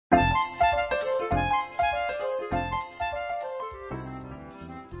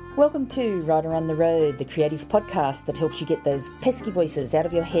Welcome to Writer on the Road, the creative podcast that helps you get those pesky voices out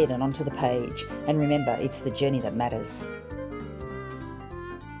of your head and onto the page. And remember, it's the journey that matters.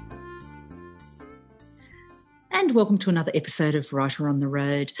 And welcome to another episode of Writer on the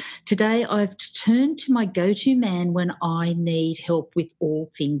Road. Today I've turned to my go-to man when I need help with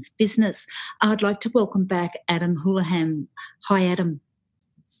all things business. I'd like to welcome back Adam Houlihan. Hi, Adam.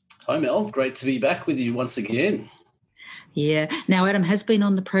 Hi, Mel. Great to be back with you once again. Yeah. Now, Adam has been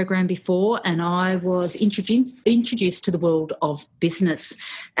on the program before and I was introduced to the world of business.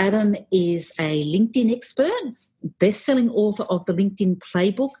 Adam is a LinkedIn expert, best-selling author of the LinkedIn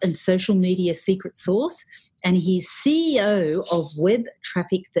Playbook and Social Media Secret Sauce, and he's CEO of Web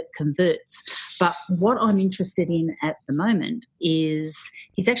Traffic That Converts. But what I'm interested in at the moment is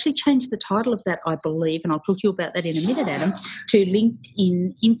he's actually changed the title of that, I believe, and I'll talk to you about that in a minute, Adam, to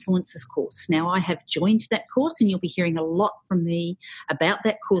LinkedIn Influencers Course. Now, I have joined that course and you'll be hearing a lot from me about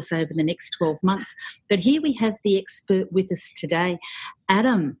that course over the next 12 months. But here we have the expert with us today.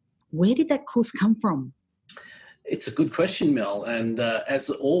 Adam, where did that course come from? It's a good question, Mel, and as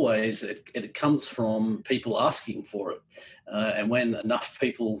always, it comes from people asking for it. And when enough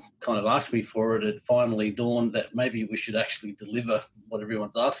people kind of asked me for it, it finally dawned that maybe we should actually deliver what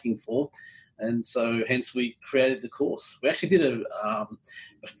everyone's asking for. And so hence we created the course. We actually did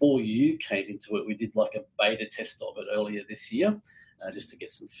before you came into it, we did like a beta test of it earlier this year, just to get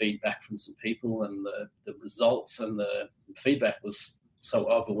some feedback from some people, and the results and the feedback was so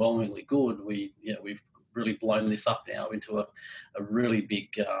overwhelmingly good. We've really blown this up now into a really big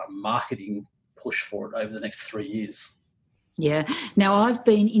marketing push for it over the next 3 years. Yeah. Now, I've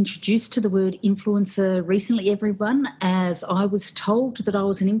been introduced to the word influencer recently, everyone, as I was told that I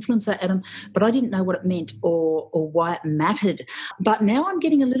was an influencer, Adam, but I didn't know what it meant or why it mattered. But now I'm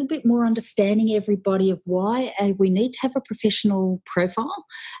getting a little bit more understanding, everybody, of why we need to have a professional profile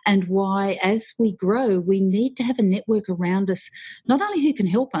and why, as we grow, we need to have a network around us, not only who can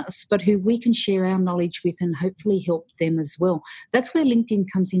help us, but who we can share our knowledge with and hopefully help them as well. That's where LinkedIn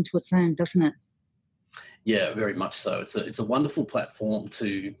comes into its own, doesn't it? Yeah, very much so. It's a wonderful platform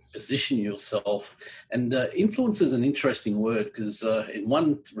to position yourself, and influence is an interesting word because in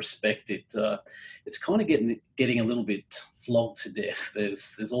one respect it's kind of getting a little bit flogged to death.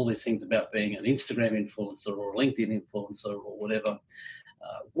 There's all these things about being an Instagram influencer or a LinkedIn influencer or whatever.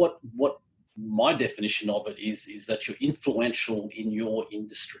 What my definition of it is that you're influential in your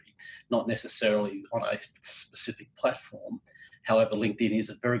industry, not necessarily on a specific platform. However, LinkedIn is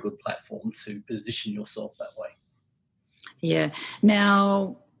a very good platform to position yourself that way. Yeah.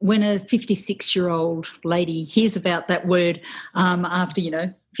 Now, when a 56-year-old lady hears about that word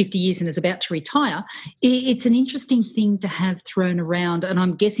after, 50 years and is about to retire, it's an interesting thing to have thrown around. And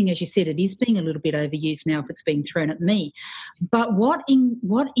I'm guessing, as you said, it is being a little bit overused now if it's being thrown at me. But what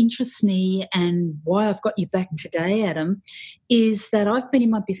interests me and why I've got you back today, Adam, is that I've been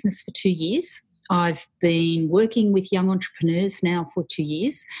in my business for 2 years. I've been working with young entrepreneurs now for 2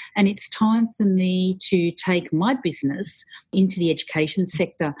 years, and it's time for me to take my business into the education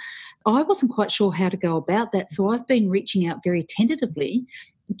sector. I wasn't quite sure how to go about that, so I've been reaching out very tentatively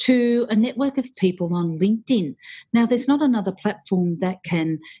to a network of people on LinkedIn. Now, there's not another platform that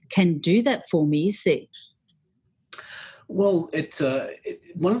can do that for me, is there? Well,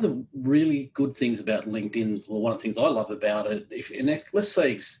 one of the really good things about LinkedIn, or one of the things I love about it, let's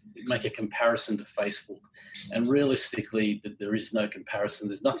say make a comparison to Facebook, and realistically there is no comparison.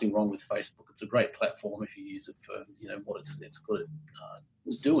 There's nothing wrong with Facebook. It's a great platform if you use it for what it's good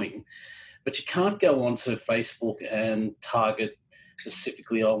at doing, but you can't go onto Facebook and target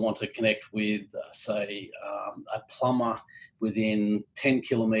specifically, I want to connect with, say, a plumber within 10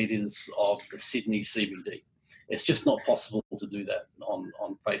 kilometres of the Sydney CBD. It's just not possible to do that on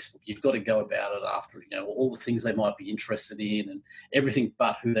Facebook. You've got to go about it after, all the things they might be interested in and everything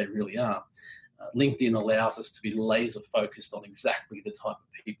but who they really are. LinkedIn allows us to be laser focused on exactly the type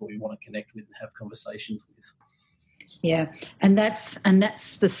of people we want to connect with and have conversations with. Yeah, and that's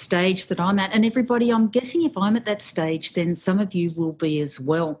the stage that I'm at. And everybody, I'm guessing if I'm at that stage, then some of you will be as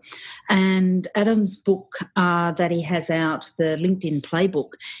well. And Adam's book that he has out, the LinkedIn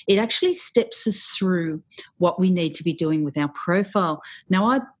Playbook, it actually steps us through what we need to be doing with our profile.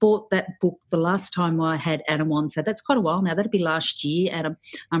 Now, I bought that book the last time I had Adam on, so that's quite a while now. That'd be last year, Adam,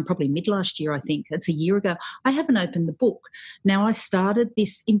 probably mid last year, I think. It's a year ago. I haven't opened the book. Now, I started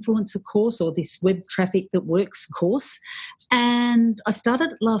this influencer course, or this Web Traffic That Works course, and I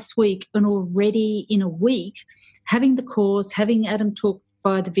started it last week, and already in a week, having the course, having Adam talk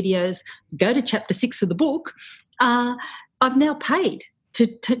via the videos, go to chapter 6 of the book, I've now paid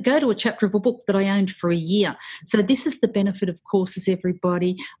to go to a chapter of a book that I owned for a year. So this is the benefit of courses,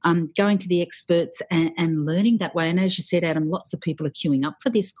 everybody, going to the experts and learning that way. And as you said, Adam, lots of people are queuing up for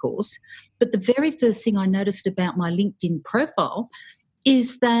this course. But the very first thing I noticed about my LinkedIn profile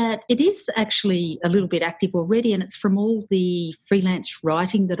is that it is actually a little bit active already, and it's from all the freelance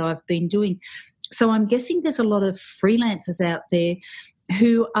writing that I've been doing. So I'm guessing there's a lot of freelancers out there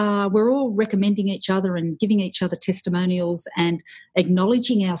who we're all recommending each other and giving each other testimonials and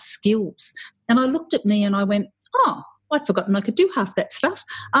acknowledging our skills. And I looked at me and I went, oh, I'd forgotten I could do half that stuff.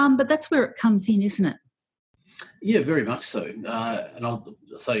 But that's where it comes in, isn't it? Yeah, very much so.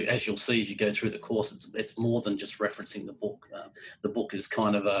 So as you'll see as you go through the course, it's more than just referencing the book. The book is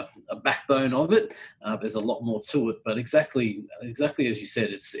kind of a backbone of it. There's a lot more to it, but exactly as you said,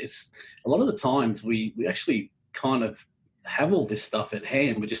 it's a lot of the times we actually kind of have all this stuff at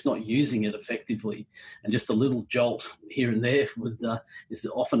hand. We're just not using it effectively, and just a little jolt here and there is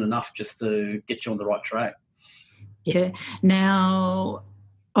often enough just to get you on the right track. Yeah. Now,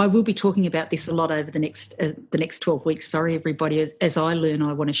 I will be talking about this a lot over the next 12 weeks. Sorry, everybody. As I learn,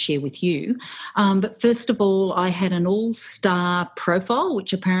 I want to share with you. But first of all, I had an all-star profile,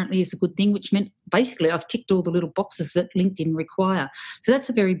 which apparently is a good thing, which meant basically I've ticked all the little boxes that LinkedIn require. So that's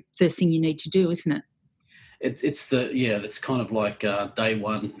the very first thing you need to do, isn't it? That's kind of like day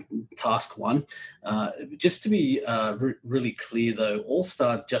one, task one. Just to be really clear, though,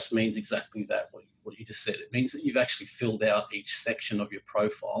 all-star just means exactly that. What you just said. It means that you've actually filled out each section of your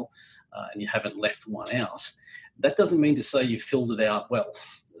profile and you haven't left one out. That doesn't mean to say you've filled it out well.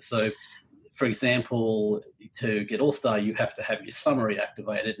 So, for example, to get All-Star, you have to have your summary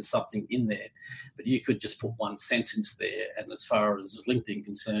activated and something in there. But you could just put one sentence there, and as far as LinkedIn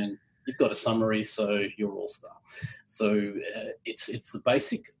concerned, you've got a summary, so you're All-Star. So it's the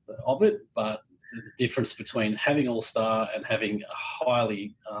basic of it, but the difference between having All-Star and having a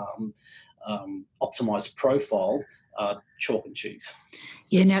highly optimized profile, chalk and cheese.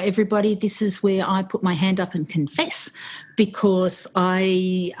 Yeah, now everybody, this is where I put my hand up and confess, because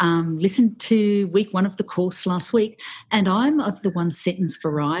I listened to week one of the course last week, and I'm of the one sentence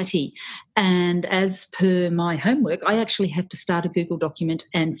variety. And as per my homework, I actually have to start a Google document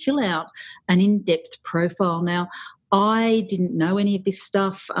and fill out an in-depth profile. Now, I didn't know any of this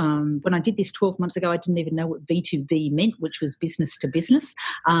stuff. When I did this 12 months ago, I didn't even know what B2B meant, which was business to business.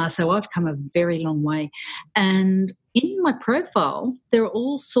 So I've come a very long way. And in my profile, there are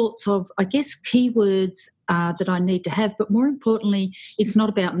all sorts of, I guess, keywords that I need to have. But more importantly, it's not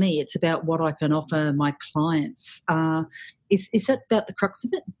about me. It's about what I can offer my clients. Is that about the crux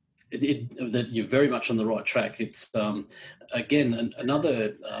of it? That you're very much on the right track. It's again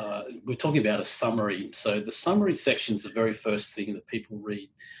another. We're talking about a summary. So the summary section is the very first thing that people read,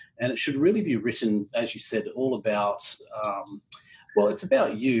 and it should really be written, as you said, all about. Well, it's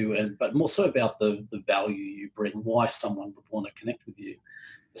about you, but more so about the value you bring, why someone would want to connect with you.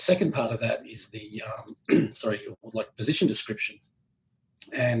 The second part of that is the position description.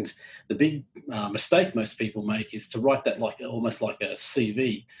 And the big mistake most people make is to write that almost like a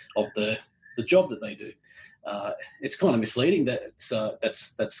CV of the job that they do. It's kind of misleading. That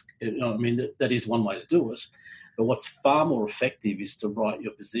is one way to do it. But what's far more effective is to write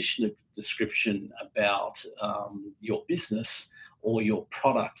your position description about your business or your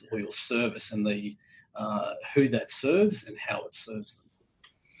product or your service and the who that serves and how it serves them.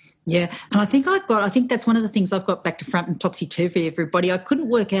 Yeah, and I think that's one of the things I've got back to front and topsy-turvy, everybody. I couldn't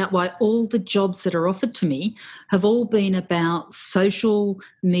work out why all the jobs that are offered to me have all been about social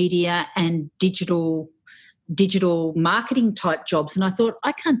media and digital marketing type jobs. And I thought,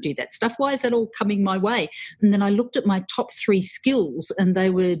 I can't do that stuff. Why is that all coming my way? And then I looked at my top 3 skills and they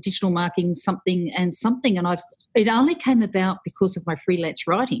were digital marketing, something and something. And it only came about because of my freelance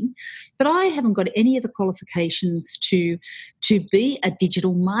writing, but I haven't got any of the qualifications to be a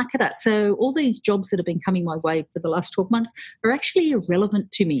digital marketer. So all these jobs that have been coming my way for the last 12 months are actually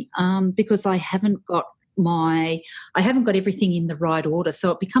irrelevant to me because I haven't got everything in the right order.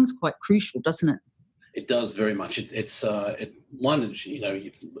 So it becomes quite crucial, doesn't it? It does very much. It's one.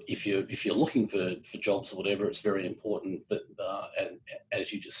 If you're looking for jobs or whatever, it's very important that,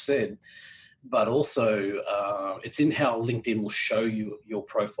 as you just said, but also it's in how LinkedIn will show you your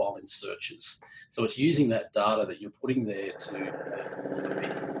profile in searches. So it's using that data that you're putting there to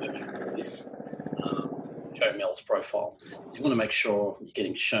this. Show Mel's profile. So you want to make sure you're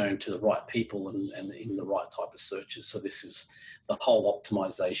getting shown to the right people and in the right type of searches. So this is the whole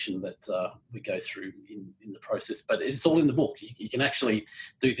optimization that we go through in the process. But it's all in the book. You can actually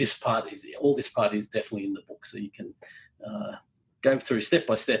do this part. All this part is definitely in the book. So you can go through step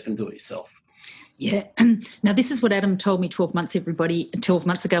by step and do it yourself. Yeah. Now, this is what Adam told me 12 months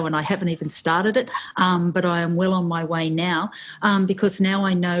ago, and I haven't even started it, but I am well on my way now, because now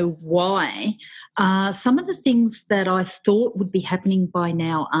I know why. Some of the things that I thought would be happening by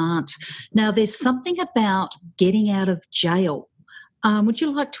now aren't. Now, there's something about getting out of jail. Would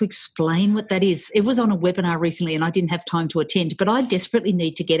you like to explain what that is? It was on a webinar recently and I didn't have time to attend, but I desperately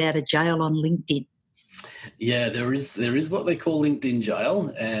need to get out of jail on LinkedIn. Yeah, there is what they call LinkedIn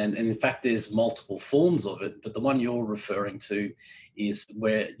jail, and in fact, there's multiple forms of it. But the one you're referring to is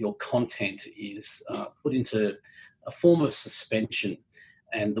where your content is put into a form of suspension,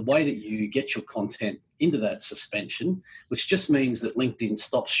 and the way that you get your content into that suspension, which just means that LinkedIn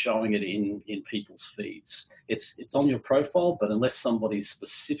stops showing it in people's feeds. It's on your profile, but unless somebody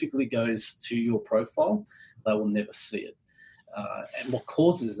specifically goes to your profile, they will never see it. And what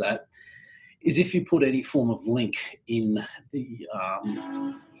causes that is if you put any form of link in the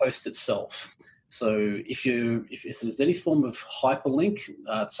post itself. So if there's any form of hyperlink,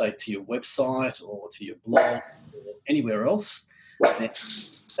 say to your website or to your blog or anywhere else, then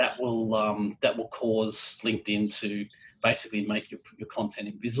that will cause LinkedIn to basically make your content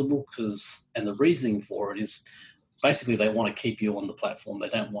invisible. And the reasoning for it is basically they want to keep you on the platform. They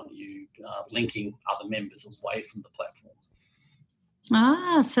don't want you linking other members away from the platform.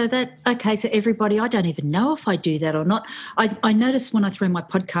 So everybody, I don't even know if I do that or not. I notice when I throw my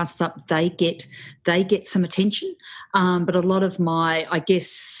podcasts up, they get some attention. But a lot of my, I guess,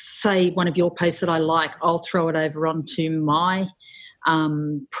 say one of your posts that I like, I'll throw it over onto my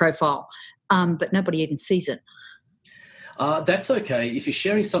profile. But nobody even sees it. That's okay. If you're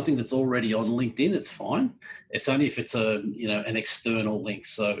sharing something that's already on LinkedIn, it's fine. It's only if it's an external link.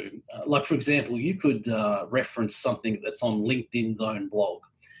 So, like for example, you could reference something that's on LinkedIn's own blog,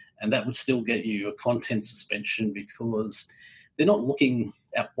 and that would still get you a content suspension because they're not looking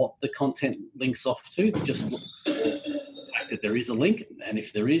at what the content links off to. They're just looking at the fact that there is a link, and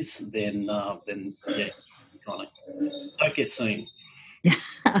if there is, then yeah, you kind of don't get seen.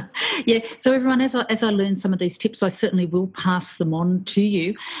 Yeah. So everyone, as I learn some of these tips, I certainly will pass them on to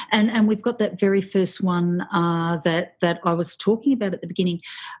you. And we've got that very first one that I was talking about at the beginning.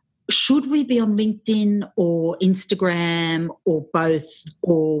 Should we be on LinkedIn or Instagram or both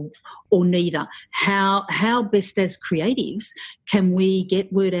or neither? How best as creatives can we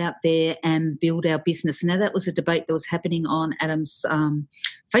get word out there and build our business? Now, that was a debate that was happening on Adam's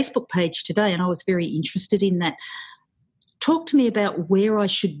Facebook page today, and I was very interested in that. Talk to me about where I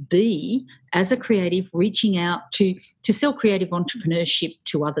should be as a creative reaching out to sell creative entrepreneurship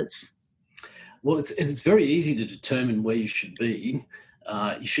to others. Well, it's very easy to determine where you should be.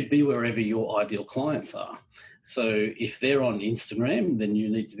 You should be wherever your ideal clients are. So if they're on Instagram, then you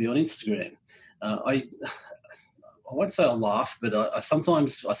need to be on Instagram. I won't say I laugh, but I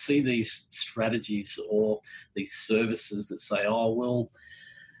sometimes see these strategies or these services that say, oh, we'll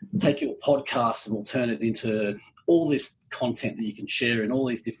take your podcast and we'll turn it into all this content that you can share in all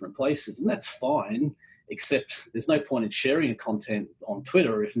these different places. And that's fine, except there's no point in sharing a content on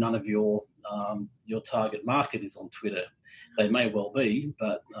Twitter if none of your target market is on Twitter. They may well be,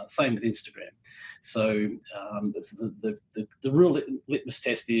 but same with Instagram. So the real litmus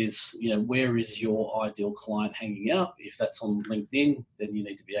test is, where is your ideal client hanging out? If that's on LinkedIn, then you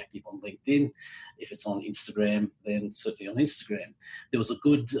need to be active on LinkedIn. If it's on Instagram, then certainly on Instagram. There was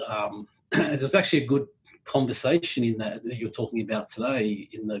actually a good conversation in that you're talking about today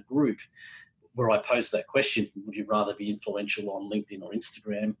in the group where I posed that question, would you rather be influential on LinkedIn or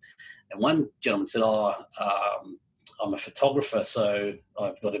Instagram? And one gentleman said, I'm a photographer, so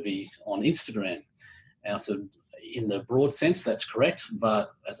I've got to be on Instagram. And I said, in the broad sense, that's correct.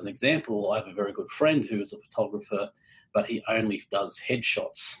 But as an example, I have a very good friend who is a photographer, but he only does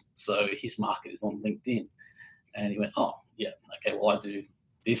headshots. So his market is on LinkedIn. And he went, oh, yeah, okay, well, I do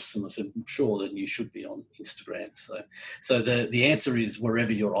this. And I said, sure, then you should be on Instagram. So the answer is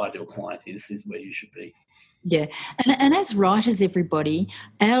wherever your ideal client is where you should be. Yeah. And as writers, everybody,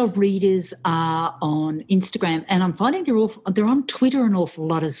 our readers are on Instagram, and I'm finding they're on Twitter an awful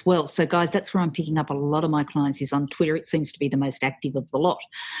lot as well. So, guys, that's where I'm picking up a lot of my clients is on Twitter. It seems to be the most active of the lot.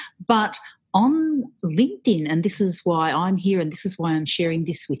 But on LinkedIn, and this is why I'm here and this is why I'm sharing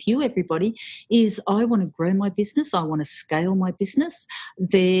this with you, everybody, is I want to grow my business. I want to scale my business.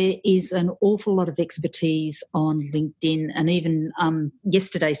 There is an awful lot of expertise on LinkedIn. And even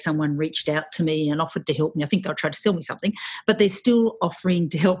yesterday, someone reached out to me and offered to help me. I think they'll try to sell me something, but they're still offering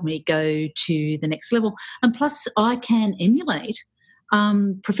to help me go to the next level. And plus, I can emulate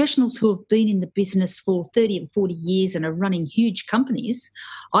professionals who have been in the business for 30 and 40 years and are running huge companies.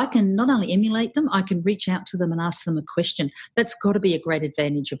 I can not only emulate them, I can reach out to them and ask them a question. That's got to be a great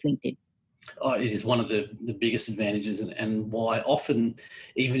advantage of LinkedIn. Oh, it is one of the biggest advantages, and why often,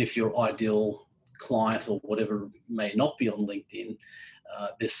 even if your ideal client or whatever may not be on LinkedIn,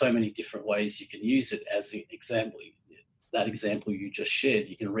 there's so many different ways you can use it. As an example, that example you just shared,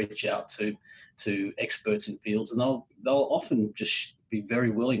 you can reach out to experts in fields, and they'll often just be very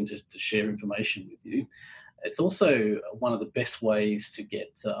willing to share information with you. It's also one of the best ways to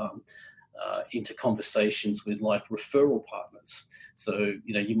get into conversations with like referral partners. So,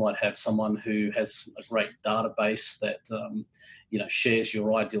 you might have someone who has a great database that, shares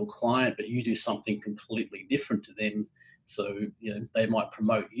your ideal client, but you do something completely different to them. So, they might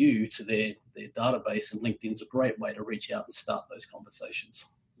promote you to their database, and LinkedIn's a great way to reach out and start those conversations.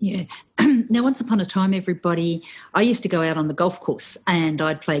 Yeah. Now, once upon a time, everybody, I used to go out on the golf course and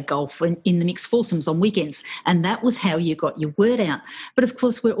I'd play golf in the mixed foursomes on weekends, and that was how you got your word out. But of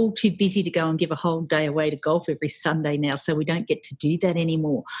course, we're all too busy to go and give a whole day away to golf every Sunday now, so we don't get to do that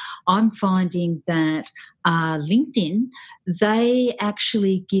anymore. I'm finding that LinkedIn, they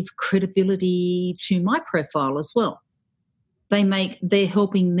actually give credibility to my profile as well. They're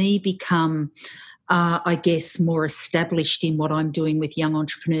helping me become I guess, more established in what I'm doing with young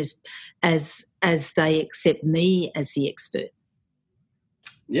entrepreneurs as they accept me as the expert.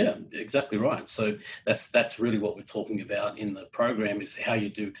 Yeah, exactly right. So that's really what we're talking about in the program, is how you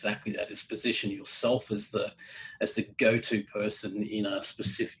do exactly that, is position yourself as the go-to person in a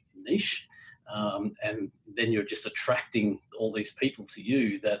specific niche. And then you're just attracting all these people to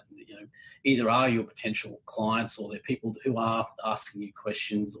you that either are your potential clients, or they're people who are asking you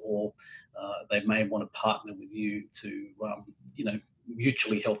questions, or they may want to partner with you to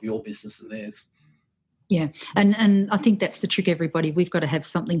mutually help your business and theirs. Yeah, and I think that's the trick, everybody. We've got to have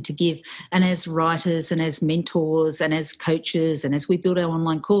something to give. And as writers and as mentors and as coaches and as we build our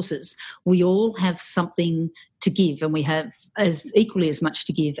online courses, we all have something to give, and we have as equally as much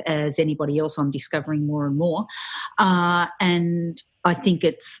to give as anybody else. I'm discovering more and more. And I think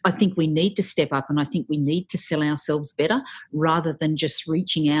we need to step up, and I think we need to sell ourselves better rather than just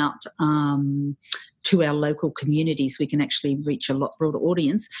reaching out to our local communities. We can actually reach a lot broader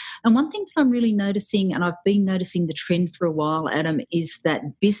audience. And one thing that I'm really noticing, and I've been noticing the trend for a while, Adam, is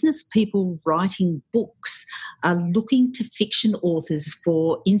that business people writing books are looking to fiction authors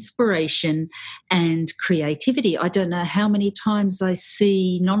for inspiration and creativity. I don't know how many times I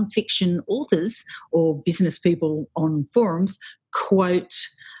see non-fiction authors or business people on forums quote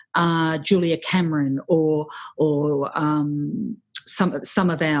Julia Cameron or some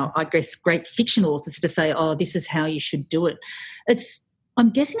of our, I guess, great fiction authors to say, oh, this is how you should do it. I'm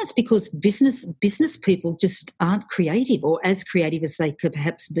guessing it's because business people just aren't creative, or as creative as they could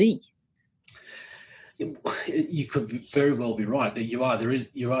perhaps be. You could very well be right. You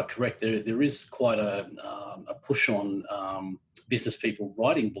are correct. There is quite a push on business people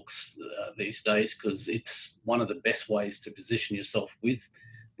writing books these days, because it's one of the best ways to position yourself with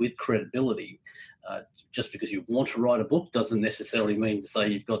credibility. Just because you want to write a book doesn't necessarily mean to say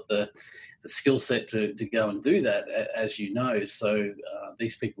you've got the skill set to go and do that, as you know. So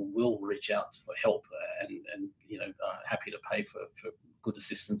these people will reach out for help and are happy to pay for good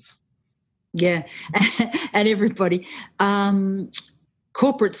assistance. Yeah, and everybody,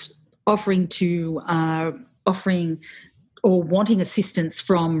 corporates offering or wanting assistance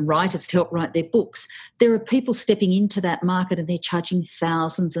from writers to help write their books. There are people stepping into that market, and they're charging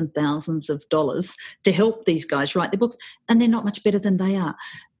thousands and thousands of dollars to help these guys write their books, and they're not much better than they are.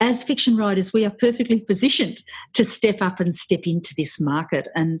 As fiction writers, we are perfectly positioned to step up and step into this market,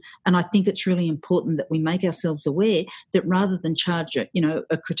 and I think it's really important that we make ourselves aware that rather than charge a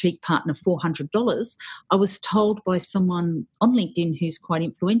critique partner $400, I was told by someone on LinkedIn who's quite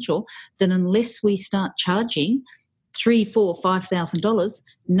influential that unless we start charging $3,000, $4,000, $5,000,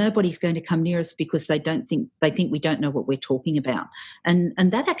 nobody's going to come near us, because they think we don't know what we're talking about. And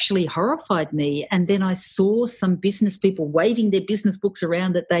that actually horrified me. And then I saw some business people waving their business books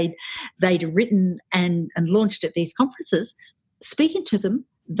around that they'd written and launched at these conferences. Speaking to them,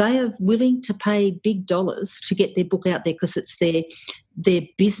 they are willing to pay big dollars to get their book out there, because it's their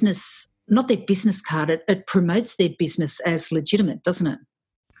business, not their business card. It promotes their business as legitimate, doesn't it?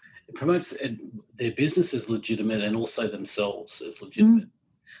 It promotes their business as legitimate, and also themselves as legitimate.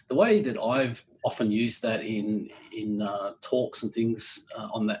 The way that I've often used that in talks and things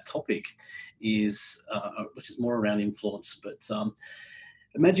on that topic is, which is more around influence, but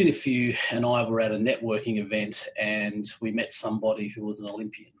imagine if you and I were at a networking event and we met somebody who was an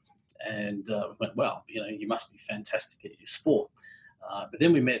Olympian, and went, well, you must be fantastic at your sport. But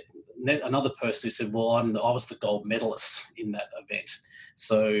then we met another person who said, well, I was the gold medalist in that event.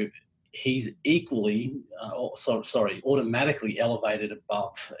 So he's equally, automatically elevated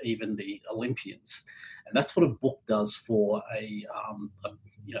above even the Olympians. And that's what a book does for a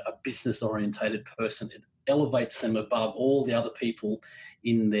business-orientated person. It elevates them above all the other people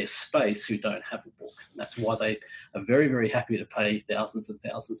in their space who don't have a book. And that's why they are very, very happy to pay thousands and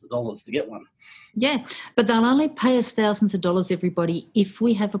thousands of dollars to get one. Yeah, but they'll only pay us thousands of dollars, everybody, if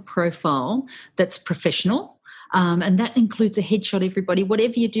we have a profile that's professional. And that includes a headshot, everybody.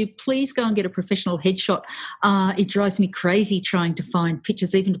 Whatever you do, please go and get a professional headshot. It drives me crazy trying to find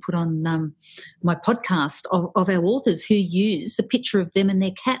pictures, even to put on my podcast, of our authors who use a picture of them and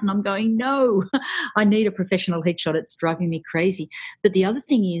their cat. And I'm going, no, I need a professional headshot. It's driving me crazy. But the other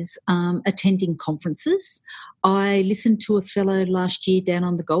thing is attending conferences. I listened to a fellow last year down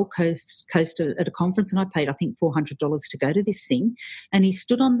on the Gold Coast at a conference, and I paid, I think, $400 to go to this thing. And he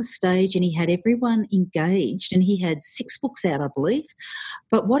stood on the stage and he had everyone engaged, and he had 6 books out, I believe.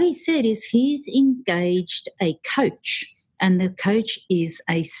 But what he said is he's engaged a coach, and the coach is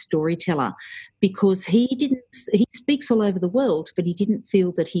a storyteller, because he speaks all over the world, but he didn't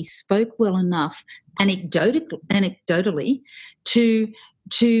feel that he spoke well enough anecdotally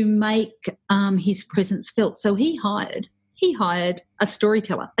to make his presence felt. So he hired a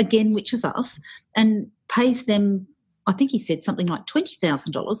storyteller, again, which is us, and pays them, I think he said something like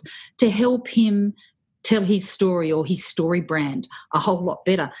 $20,000 to help him tell his story or his story brand a whole lot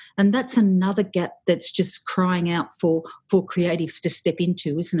better. And that's another gap that's just crying out for creatives to step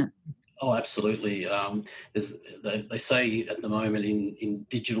into, isn't it? Oh, absolutely. They say at the moment in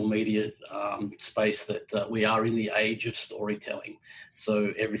digital media space that we are in the age of storytelling.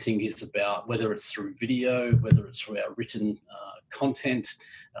 So everything is about, whether it's through video, whether it's through our written content,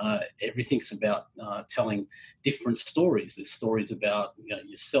 everything's about telling different stories. There's stories about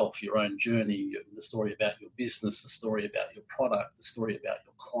yourself, your own journey, the story about your business, the story about your product, the story about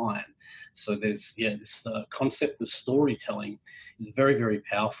your client. So there's this concept of storytelling is very, very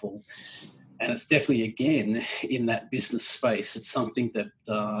powerful. And it's definitely, again, in that business space, it's something that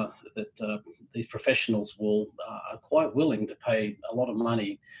these professionals are quite willing to pay a lot of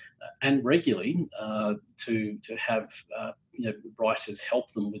money and regularly to have writers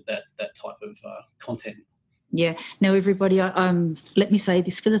help them with that type of content. Yeah. Now, everybody, let me say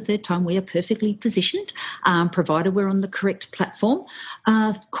this for the third time. We are perfectly positioned, provided we're on the correct platform.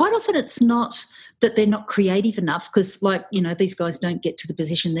 Quite often it's not that they're not creative enough, because, these guys don't get to the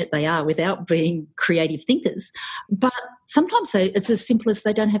position that they are without being creative thinkers. But sometimes it's as simple as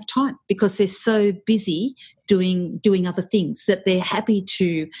they don't have time, because they're so busy doing other things that they're happy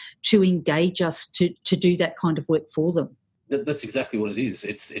to engage us to do that kind of work for them. That's exactly what it is.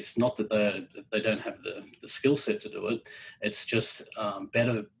 It's not that they don't have the skill set to do it. It's just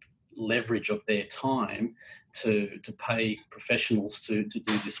better leverage of their time to pay professionals to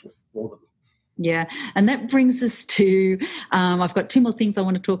do this work for them. Yeah, and that brings us to, I've got 2 more things I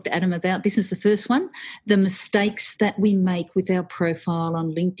want to talk to Adam about. This is the first one, the mistakes that we make with our profile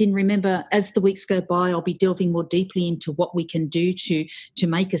on LinkedIn. Remember, as the weeks go by, I'll be delving more deeply into what we can do to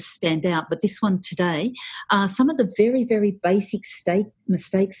make us stand out. But this one today, some of the very, very basic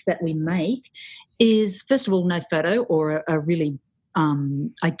mistakes that we make is, first of all, no photo, or a really,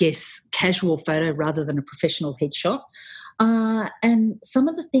 casual photo rather than a professional headshot. And some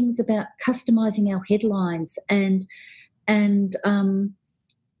of the things about customizing our headlines and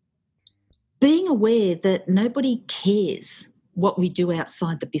being aware that nobody cares what we do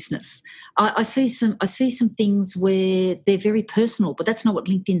outside the business. I see some things where they're very personal, but that's not what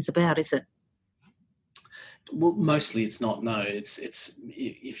LinkedIn's about, is it? Well, mostly it's not. No, it's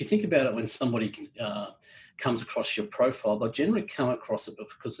if you think about it, when somebody comes across your profile, they'll generally come across it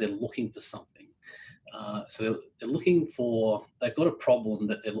because they're looking for something. So they've got a problem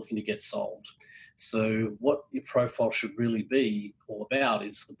that they're looking to get solved. So what your profile should really be all about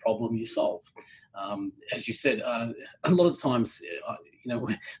is the problem you solve. As you said, a lot of times,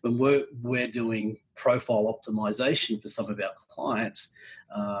 when we're doing profile optimization for some of our clients,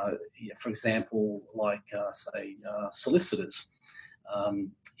 for example, solicitors.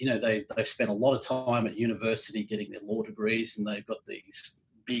 They've spent a lot of time at university getting their law degrees, and they've got these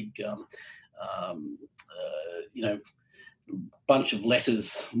big bunch of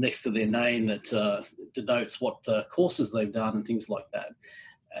letters next to their name that denotes what courses they've done and things like that.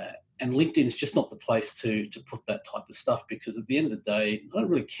 And LinkedIn is just not the place to put that type of stuff, because at the end of the day, I don't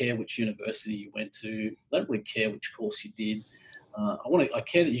really care which university you went to. I don't really care which course you did. I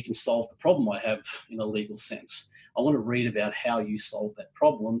care that you can solve the problem I have in a legal sense. I want to read about how you solve that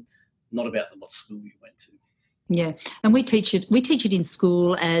problem, not about what school you went to. Yeah, and we teach it. We teach it in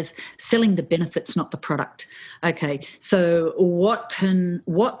school as selling the benefits, not the product. Okay, so what can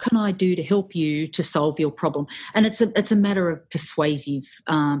I do to help you to solve your problem? And it's a matter of persuasive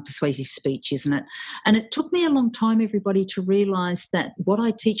speech, isn't it? And it took me a long time, everybody, to realise that what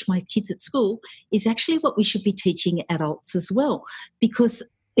I teach my kids at school is actually what we should be teaching adults as well, because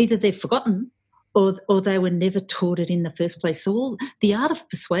either they've forgotten or they were never taught it in the first place. So the art of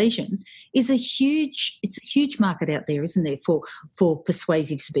persuasion is a huge market out there, isn't there, for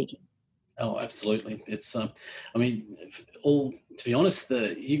persuasive speaking? Oh, absolutely. It's, I mean, to be honest,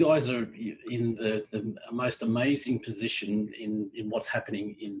 you guys are in the most amazing position in what's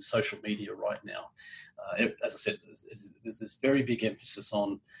happening in social media right now. As I said, there's this very big emphasis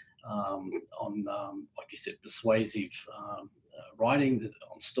on like you said, persuasive writing,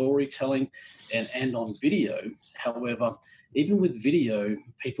 on storytelling, and on video. However, even with video,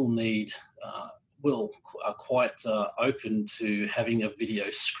 people are quite open to having a video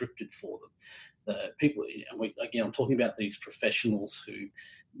scripted for them. People, again, I'm talking about these professionals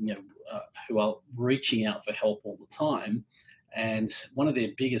who are reaching out for help all the time, and one of their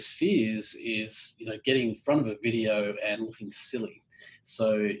biggest fears is getting in front of a video and looking silly.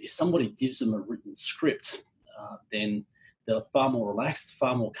 So if somebody gives them a written script, then they're far more relaxed,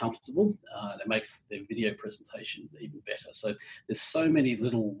 far more comfortable. It makes their video presentation even better. So there's so many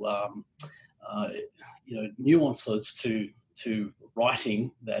little nuances to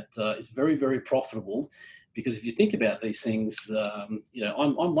writing that is very, very profitable. Because if you think about these things, I'm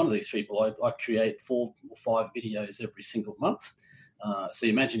one of these people. I create 4 or 5 videos every single month. So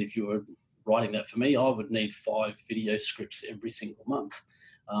imagine if you were writing that for me, I would need 5 video scripts every single month,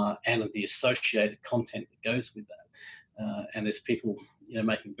 and the associated content that goes with that. And there's people,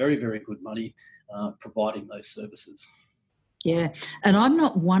 making very, very good money providing those services. Yeah, and I'm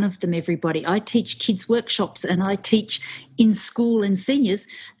not one of them, everybody. I teach kids workshops and I teach in school and seniors,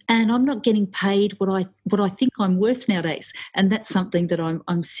 and I'm not getting paid what I think I'm worth nowadays. And that's something that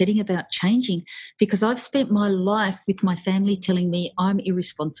I'm setting about changing, because I've spent my life with my family telling me I'm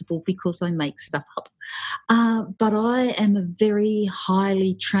irresponsible because I make stuff up. But I am a very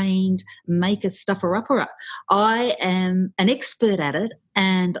highly trained maker, stuffer, upper. I am an expert at it.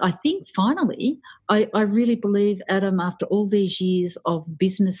 And I think finally, I really believe, Adam, after all these years of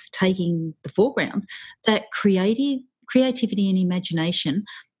business taking the foreground, that creativity and imagination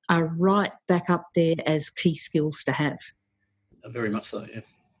are right back up there as key skills to have. Very much so, yeah.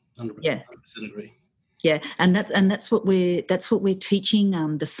 100% Yeah. agree. Yeah, and that's what we're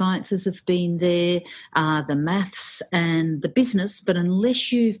teaching. The sciences have been there, the maths and the business. But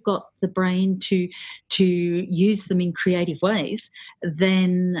unless you've got the brain to use them in creative ways,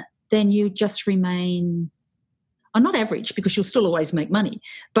 then you just remain, not average, because you'll still always make money,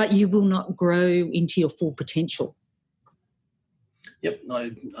 but you will not grow into your full potential. Yep.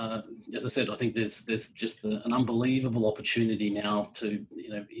 As I said, I think there's just an unbelievable opportunity now to,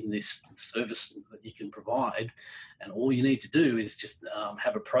 in this service that you can provide, and all you need to do is just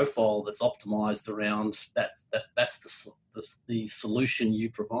have a profile that's optimized around that. That's the solution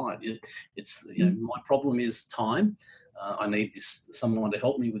you provide. It's my problem is time. I need someone to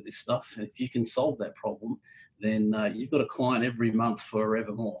help me with this stuff. And if you can solve that problem, then you've got a client every month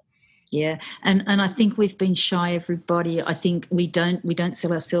forevermore. Yeah, and I think we've been shy, everybody. I think we don't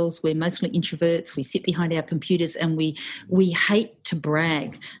sell ourselves. We're mostly introverts. We sit behind our computers and we hate to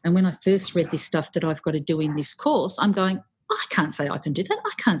brag. And when I first read this stuff that I've got to do in this course, I'm going, I can't say I can do that.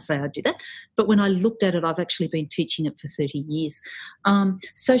 I can't say I do that. But when I looked at it, I've actually been teaching it for 30 years.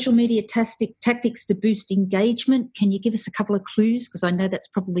 Social media tactics to boost engagement. Can you give us a couple of clues? Because I know that's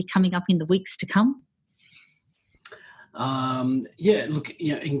probably coming up in the weeks to come.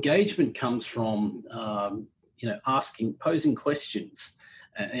 Engagement comes from posing questions.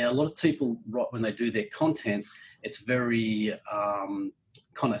 A lot of people, when they do their content, it's very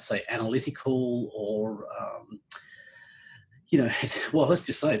kind of say analytical, or let's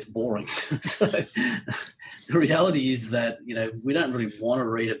just say it's boring. So the reality is that we don't really want to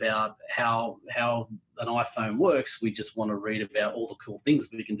read about how an iPhone works. We just want to read about all the cool things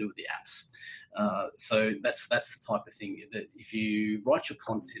we can do with the apps. So that's the type of thing that if you write your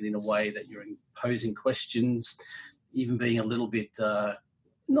content in a way that you're posing questions, even being a little bit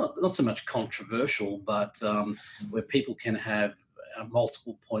not so much controversial, but where people can have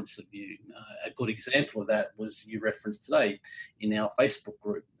multiple points of view. A good example of that was you referenced today in our Facebook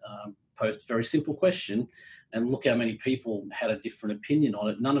group. Posed a very simple question, and look how many people had a different opinion on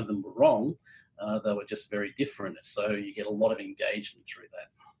it. None of them were wrong. They were just very different. So you get a lot of engagement through that.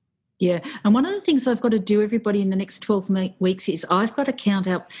 Yeah. And one of the things I've got to do, everybody, in the next 12 weeks is I've got to count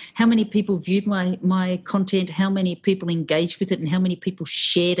up how many people viewed my content, how many people engaged with it, and how many people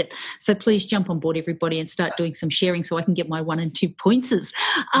shared it. So please jump on board, everybody, and start doing some sharing so I can get my 1 and 2 pointers.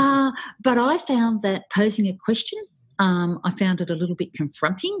 But I found that posing a question, I found it a little bit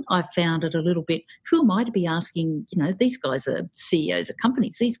confronting. I found it a little bit, who am I to be asking, these guys are CEOs of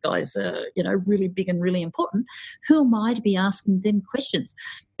companies. These guys are, really big and really important. Who am I to be asking them questions?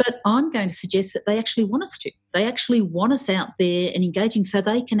 But I'm going to suggest that they actually want us to. They actually want us out there and engaging so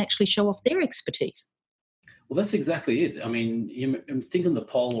they can actually show off their expertise. Well, that's exactly it. I mean, you think on the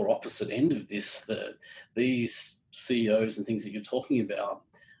polar opposite end of this, these CEOs and things that you're talking about,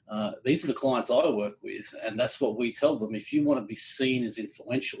 these are the clients I work with, and that's what we tell them. If you want to be seen as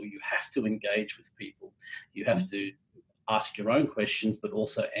influential, you have to engage with people. You have to ask your own questions, but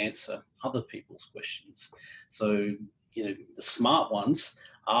also answer other people's questions. So, the smart ones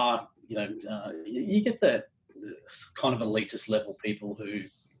are, you get that kind of elitist level people who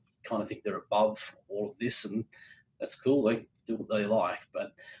kind of think they're above all of this, and that's cool. They do what they like.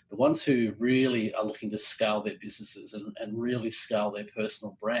 But the ones who really are looking to scale their businesses and really scale their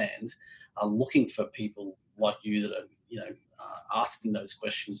personal brand are looking for people like you that are, asking those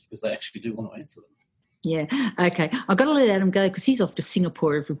questions because they actually do want to answer them. Yeah. Okay. I've got to let Adam go because he's off to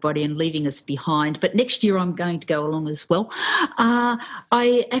Singapore, everybody, and leaving us behind. But next year I'm going to go along as well.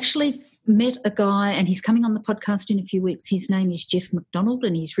 I actually met a guy, and he's coming on the podcast in a few weeks. His name is Jeff McDonald,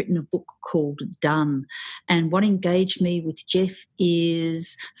 and he's written a book called Done. And what engaged me with Jeff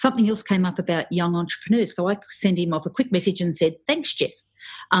is something else came up about young entrepreneurs. So I sent him off a quick message and said, thanks, Jeff,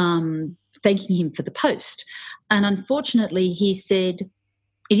 thanking him for the post. And unfortunately, he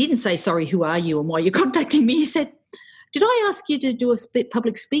didn't say, sorry, who are you and why you're contacting me? He said, did I ask you to do a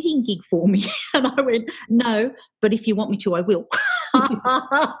public speaking gig for me? And I went, no, but if you want me to, I will.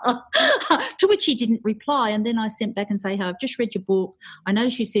 To which he didn't reply. And then I sent back and say, hey, I've just read your book. I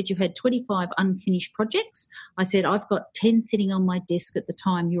noticed you said you had 25 unfinished projects. I said, I've got 10 sitting on my desk at the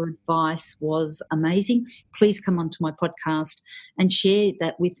time. Your advice was amazing. Please come onto my podcast and share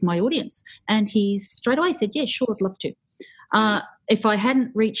that with my audience. And he straight away said, yeah, sure, I'd love to. If I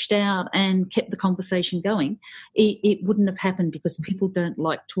hadn't reached out and kept the conversation going, it wouldn't have happened because people don't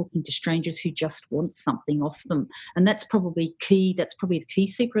like talking to strangers who just want something off them. And that's probably key. That's probably the key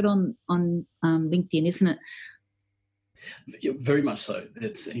secret on LinkedIn, isn't it? Very much so.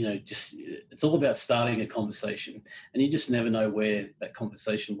 It's it's all about starting a conversation, and you just never know where that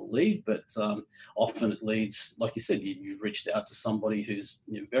conversation will lead. But often it leads, like you said, you've reached out to somebody who's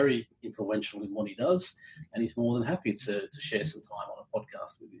very influential in what he does, and he's more than happy to share some time on a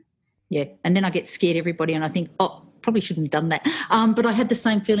podcast with you. Yeah, and then I get scared, everybody, and I think, probably shouldn't have done that. But I had the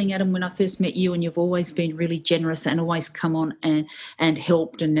same feeling, Adam, when I first met you, and you've always been really generous and always come on and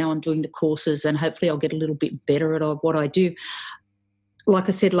helped, and now I'm doing the courses, and hopefully I'll get a little bit better at what I do. Like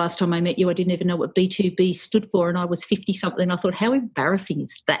I said last time I met you, I didn't even know what B2B stood for, and I was 50-something. I thought, how embarrassing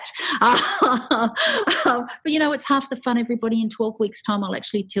is that? But, it's half the fun, everybody. In 12 weeks' time, I'll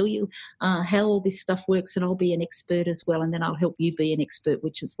actually tell you how all this stuff works, and I'll be an expert as well, and then I'll help you be an expert,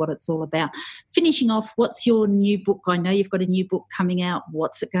 which is what it's all about. Finishing off, what's your new book? I know you've got a new book coming out.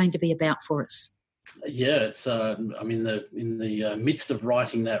 What's it going to be about for us? Yeah, it's I'm in the midst of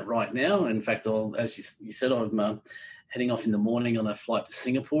writing that right now. In fact, as you said, I'm heading off in the morning on a flight to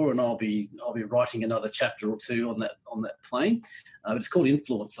Singapore, and I'll be writing another chapter or two on that plane. But it's called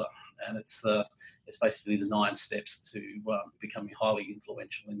Influencer, and it's basically the 9 steps to becoming highly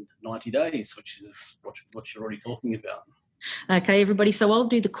influential in 90 days, which is what you're already talking about. Okay, everybody. So I'll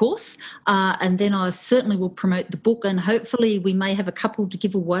do the course, and then I certainly will promote the book, and hopefully we may have a couple to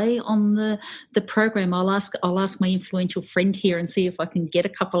give away on the program. I'll ask my influential friend here and see if I can get a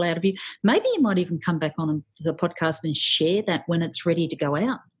couple out of you. Maybe you might even come back on the podcast and share that when it's ready to go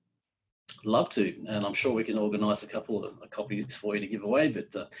out. Love to, and I'm sure we can organise a couple of copies for you to give away.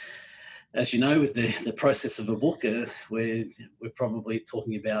 But as you know, with the process of a book, we're probably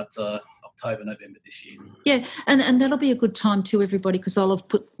talking about October, November this year. Yeah, and that'll be a good time too, everybody, because I'll have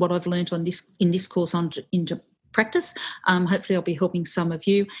put what I've learned in this course into practice. Hopefully I'll be helping some of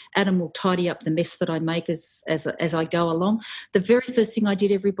you. Adam will tidy up the mess that I make as I go along. The very first thing I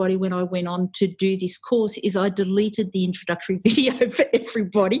did, everybody, when I went on to do this course is I deleted the introductory video for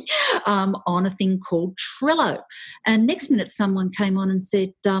everybody on a thing called Trello. And next minute someone came on and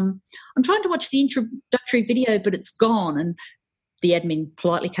said, I'm trying to watch the introductory video, but it's gone. And the admin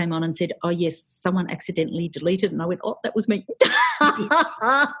politely came on and said, oh, yes, someone accidentally deleted. And I went, oh, that was me. And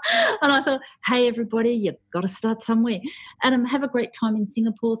I thought, hey, everybody, you've got to start somewhere. Adam, have a great time in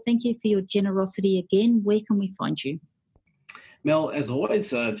Singapore. Thank you for your generosity again. Where can we find you? Mel, as always,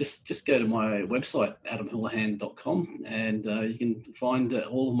 just go to my website, adamhoulihan.com, and you can find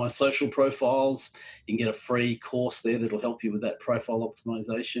all of my social profiles. You can get a free course there that'll help you with that profile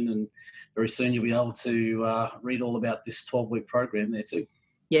optimization, and very soon you'll be able to read all about this 12-week program there too.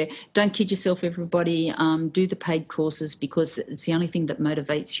 Yeah, don't kid yourself, everybody. Do the paid courses because it's the only thing that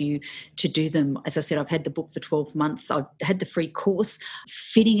motivates you to do them. As I said, I've had the book for 12 months. I've had the free course.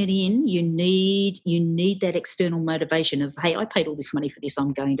 Fitting it in, you need that external motivation of, hey, I paid all this money for this,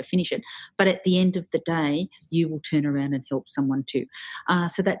 I'm going to finish it. But at the end of the day, you will turn around and help someone too.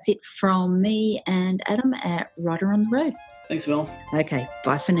 So that's it from me and Adam at Writer on the Road. Thanks, Mel. Okay,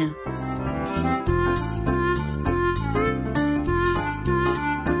 bye for now.